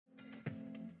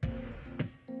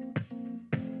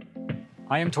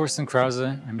I am Torsten Krause.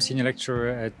 I'm a senior lecturer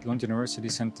at Lund University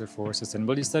Center for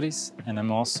Sustainability Studies, and I'm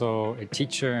also a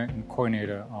teacher and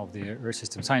coordinator of the Earth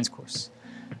System Science course,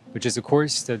 which is a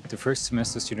course that the first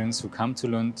semester students who come to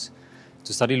Lund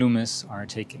to study LUMES are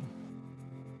taking.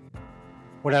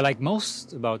 What I like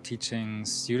most about teaching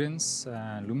students,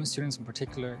 LUMES students in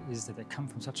particular, is that they come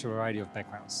from such a variety of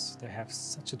backgrounds. They have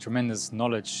such a tremendous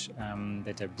knowledge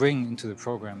that they bring into the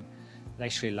program that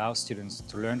actually allows students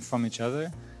to learn from each other,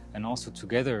 and also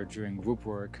together during group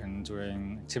work and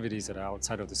during activities that are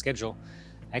outside of the schedule,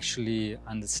 actually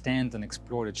understand and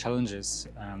explore the challenges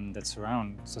that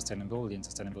surround sustainability and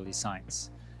sustainability science.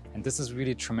 And this is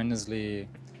really tremendously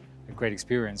a great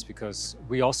experience because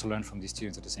we also learn from these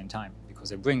students at the same time,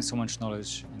 because they bring so much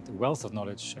knowledge and the wealth of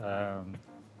knowledge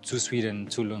to Sweden,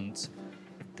 to Lund,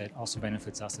 that also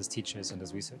benefits us as teachers and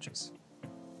as researchers.